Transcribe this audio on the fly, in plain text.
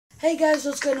Hey guys,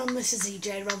 what's going on? This is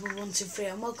EJ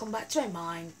Rebel123 and welcome back to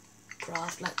my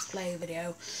Minecraft Let's Play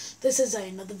video. This is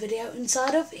another video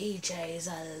inside of EJ's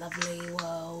Lovely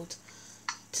World.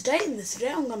 Today in this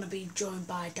video I'm going to be joined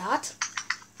by Dad.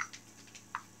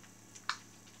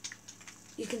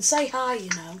 You can say hi, you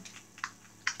know.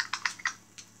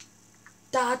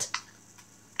 Dad.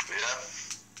 Yeah.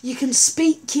 You can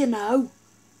speak, you know.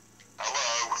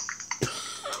 Hello.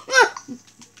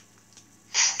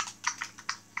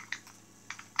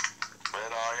 Where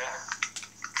are you?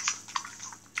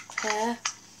 Here.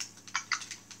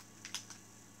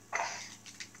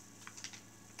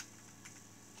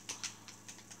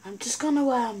 I'm just gonna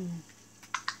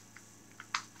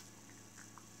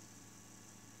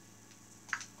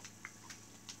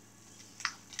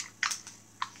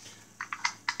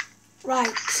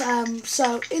right,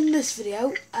 so in this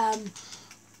video,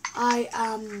 I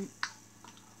am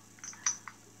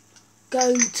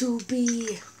going to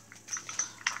be,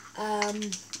 I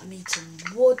need some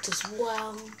wood as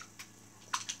well.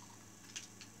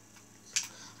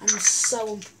 I'm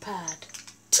so unprepared.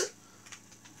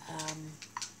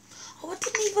 Oh, I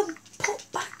didn't even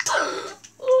put back down.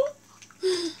 Oh.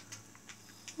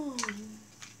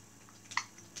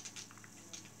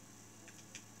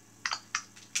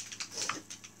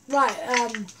 Right,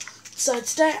 so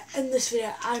today in this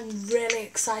video I'm really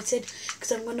excited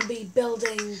because I'm going to be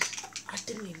building. I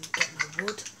didn't even get my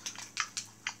wood.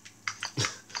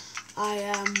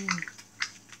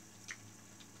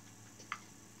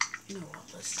 You know what,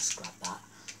 let's just grab that.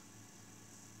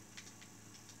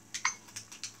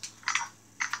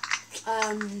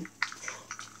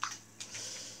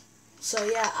 So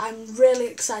yeah, I'm really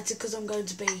excited because I'm going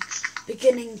to be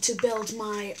beginning to build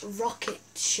my rocket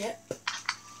ship.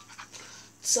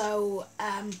 So,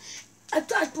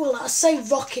 well, I say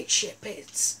rocket ship,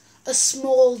 it's a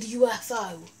small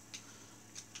UFO.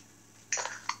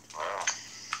 Wow.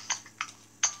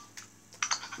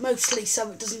 Mostly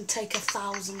so it doesn't take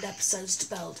 1,000 episodes to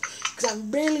build. Because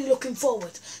I'm really looking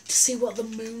forward to see what the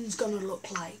moon's going to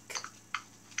look like.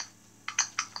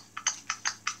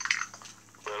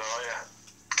 Where are you?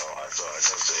 Oh, I thought I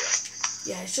see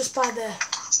you. Yeah, it's just by the,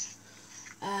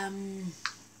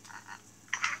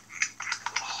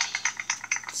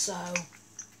 so,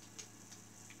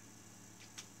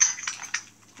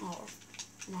 oh,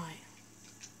 right.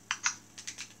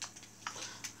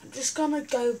 I'm just gonna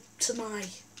go to my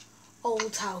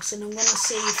old house and I'm gonna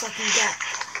see if I can get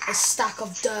a stack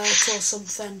of dirt or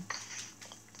something.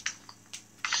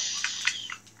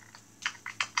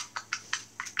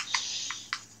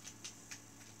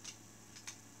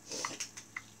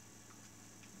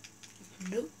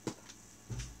 Nope.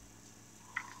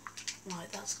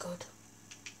 Right, that's good.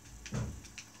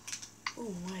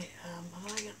 Oh wait, have I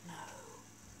got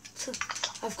no?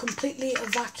 I've completely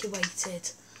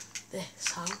evacuated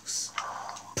this house.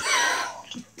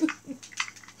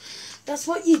 That's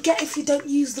what you get if you don't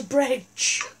use the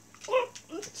bridge.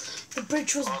 The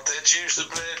bridge was. I did use the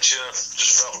bridge,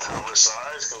 just fell down the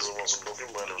side because I wasn't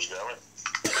looking where it was going.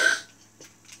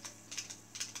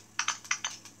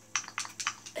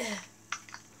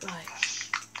 Right.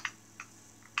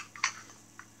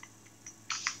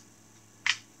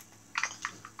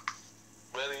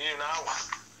 Where are you now?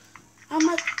 I'm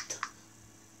at.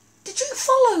 Did you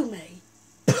follow me?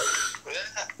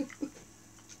 Yeah.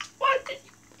 Why did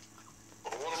you?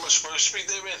 Well, what am I supposed to be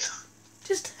doing?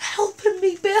 Just helping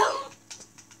me build.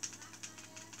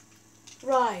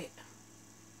 Right.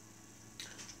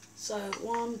 So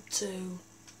 1, 2,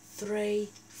 3,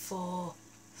 4,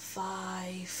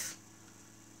 5.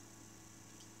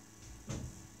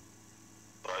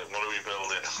 Right, what are we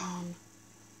building?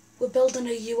 We're building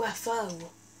a UFO.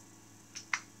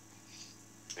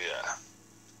 Yeah.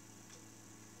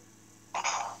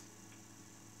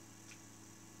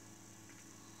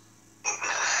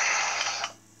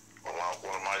 Well,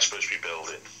 what am I supposed to be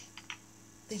building?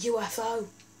 The UFO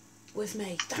with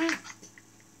me. Damn.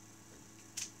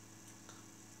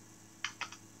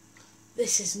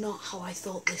 This is not how I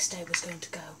thought this day was going to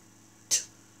go.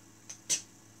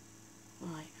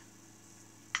 Right.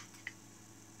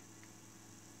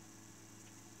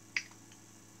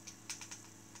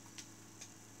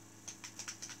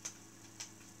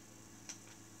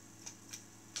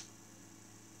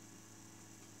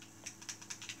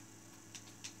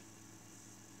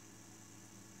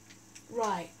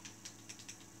 Right.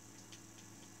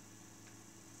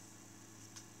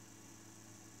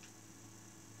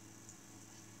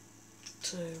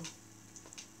 Two,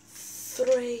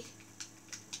 3.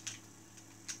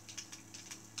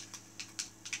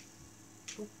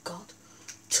 Oh God.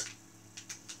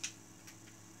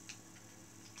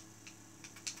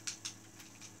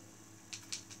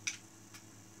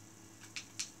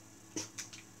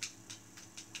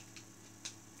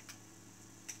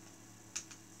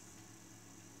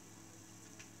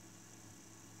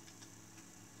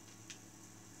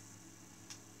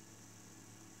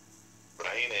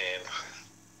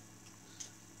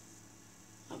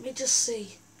 me just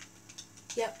see.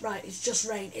 Yep, right, it's just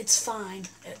rain. It's fine.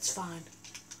 It's fine.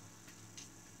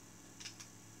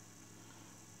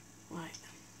 Right.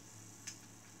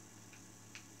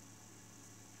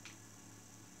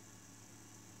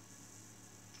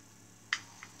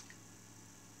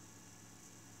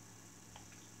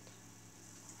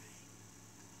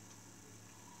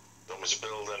 Don't want me to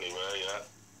build anywhere yet?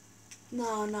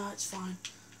 No, it's fine.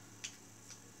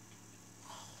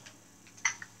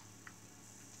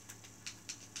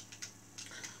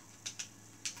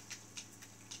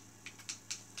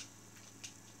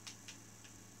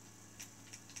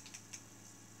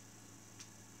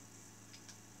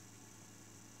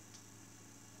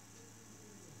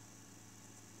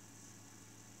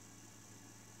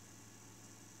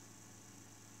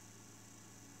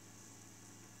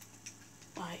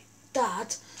 Right,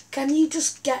 Dad, can you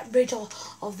just get rid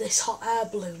of this hot air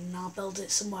balloon and I'll build it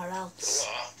somewhere else?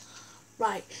 What?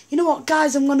 Right, you know what,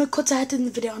 guys, I'm going to cut ahead in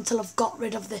the video until I've got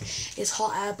rid of this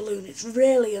hot air balloon. It's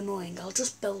really annoying. I'll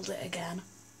just build it again.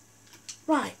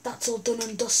 Right, that's all done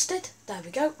and dusted. There we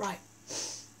go, right.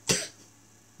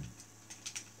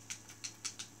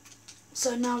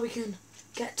 So now we can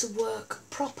get to work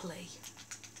properly.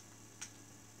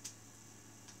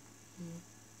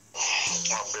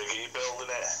 How big are you building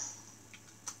it?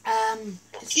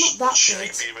 It's not that What shape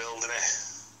big. are you building it?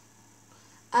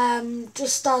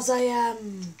 Just as a,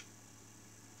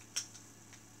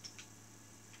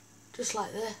 just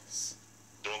like this.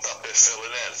 Do you want that bit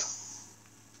filling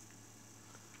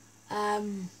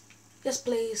in? Yes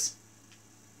please.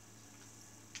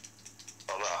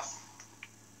 Like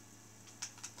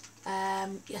that?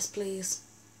 Yes please.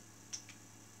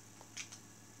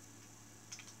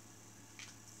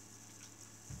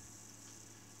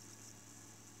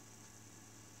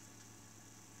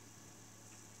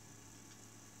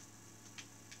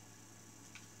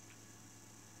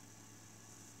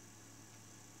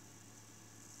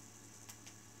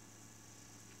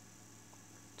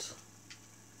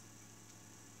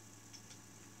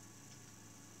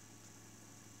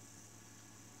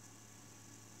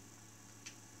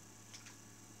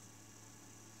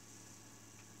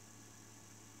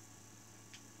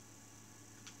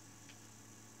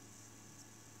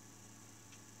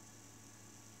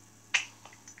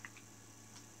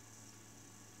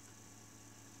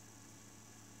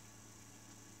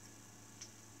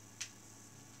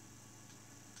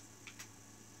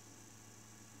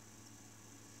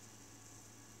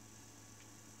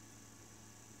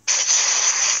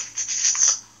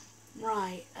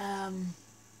 Right,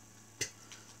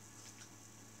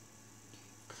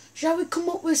 shall we come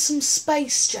up with some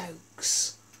space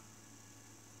jokes?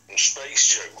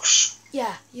 Space jokes?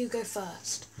 Yeah, you go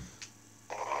first.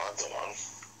 Oh, I don't know.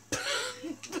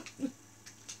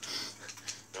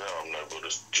 No, I'm no good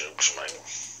at jokes, mate.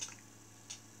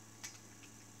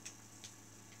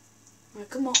 Right,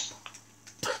 come up.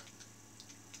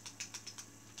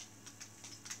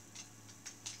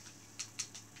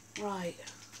 Right.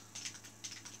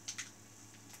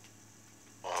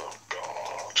 Oh,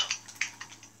 God.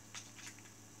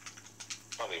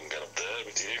 Can't even get up there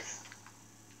with you.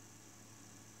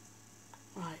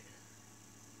 Right.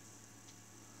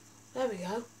 There we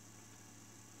go.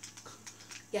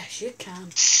 Yes, you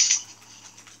can.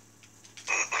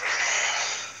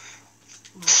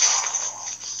 Right.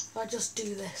 If I just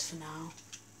do this for now.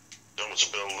 Don't want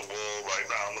to build the wall right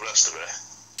round the rest of it.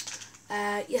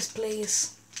 Yes,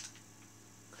 please.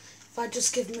 If I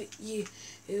just give you,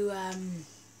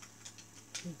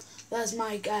 there's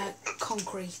my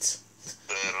concrete.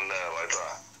 There and there, like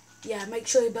that. Yeah, make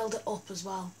sure you build it up as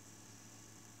well.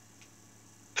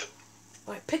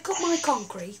 Right, pick up my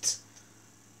concrete.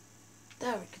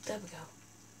 There we go.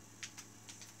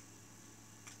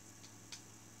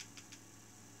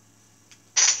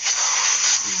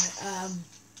 Right,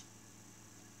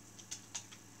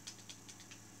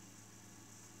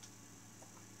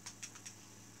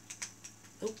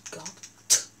 oh God.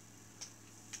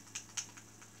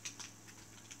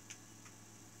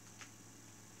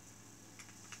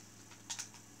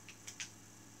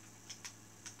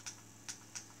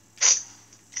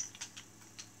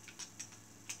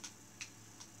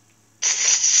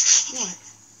 Right.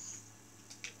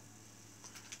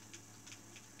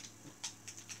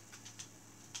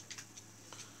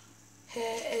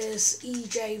 Here is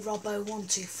EJ Robbo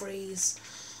 123's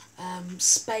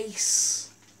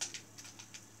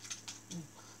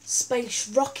space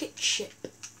rocket ship.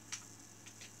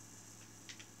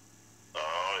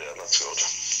 Oh, yeah, that's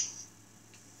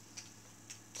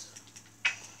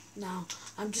good. Now,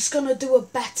 I'm just going to do a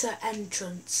better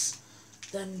entrance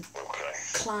than Okay.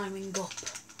 climbing up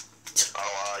How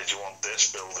high do you want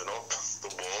this building up? The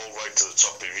wall right to the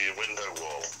top of your window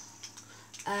wall.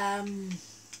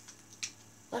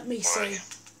 Let me see.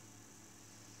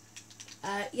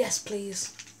 Yes,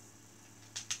 please.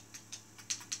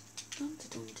 Dun, dun,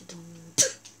 dun, dun,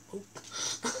 dun.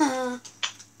 Oh.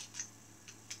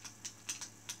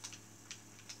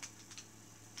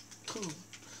 Come on.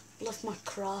 Left my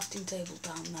crafting table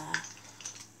down there.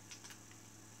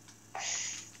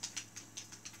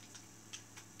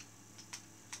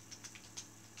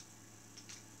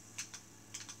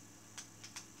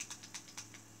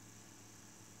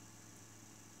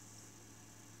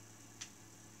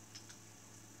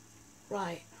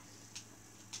 Right.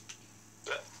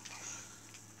 Yeah.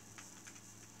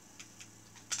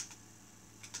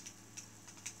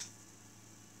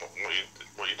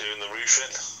 What you doing the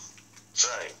roofing?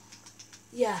 Same.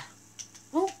 Yeah.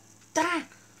 Oh, damn.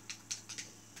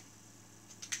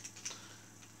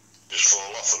 Just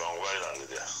fall off the wrong way then,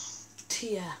 did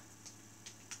you? Yeah.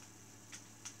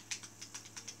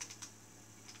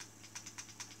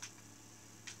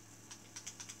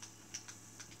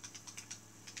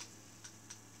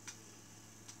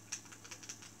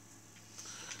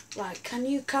 Right, can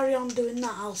you carry on doing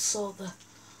that? I'll sort the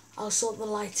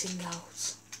lighting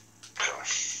out.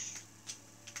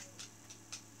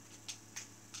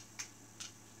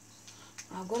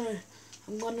 Okay.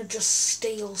 I'm gonna just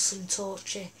steal some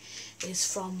torches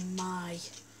from my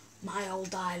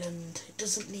old island. It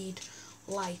doesn't need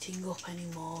lighting up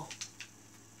anymore.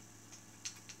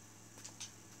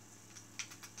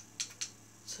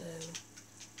 2,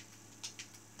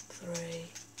 3,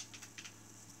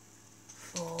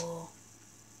 4.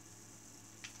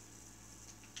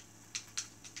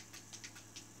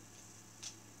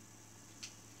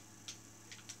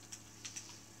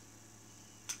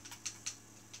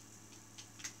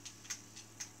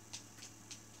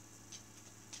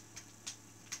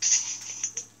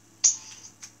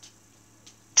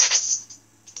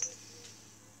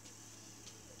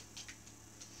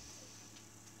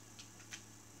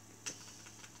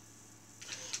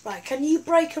 Right, can you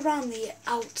break around the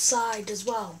outside as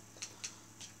well?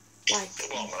 Like,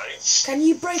 Come on, mate. can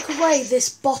you break away this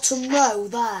bottom row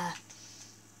there?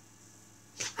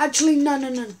 Actually, no,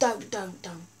 don't.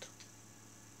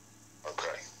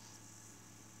 Okay.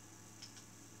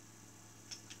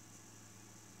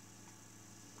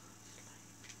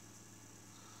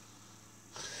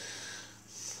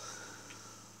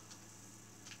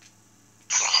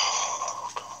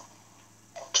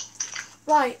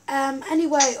 Right,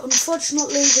 anyway,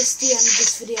 unfortunately, this is the end of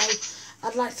this video.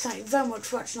 I'd like to thank you very much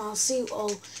for watching. I'll see you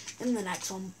all in the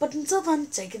next one. But until then,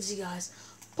 take it easy, guys.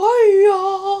 Bye!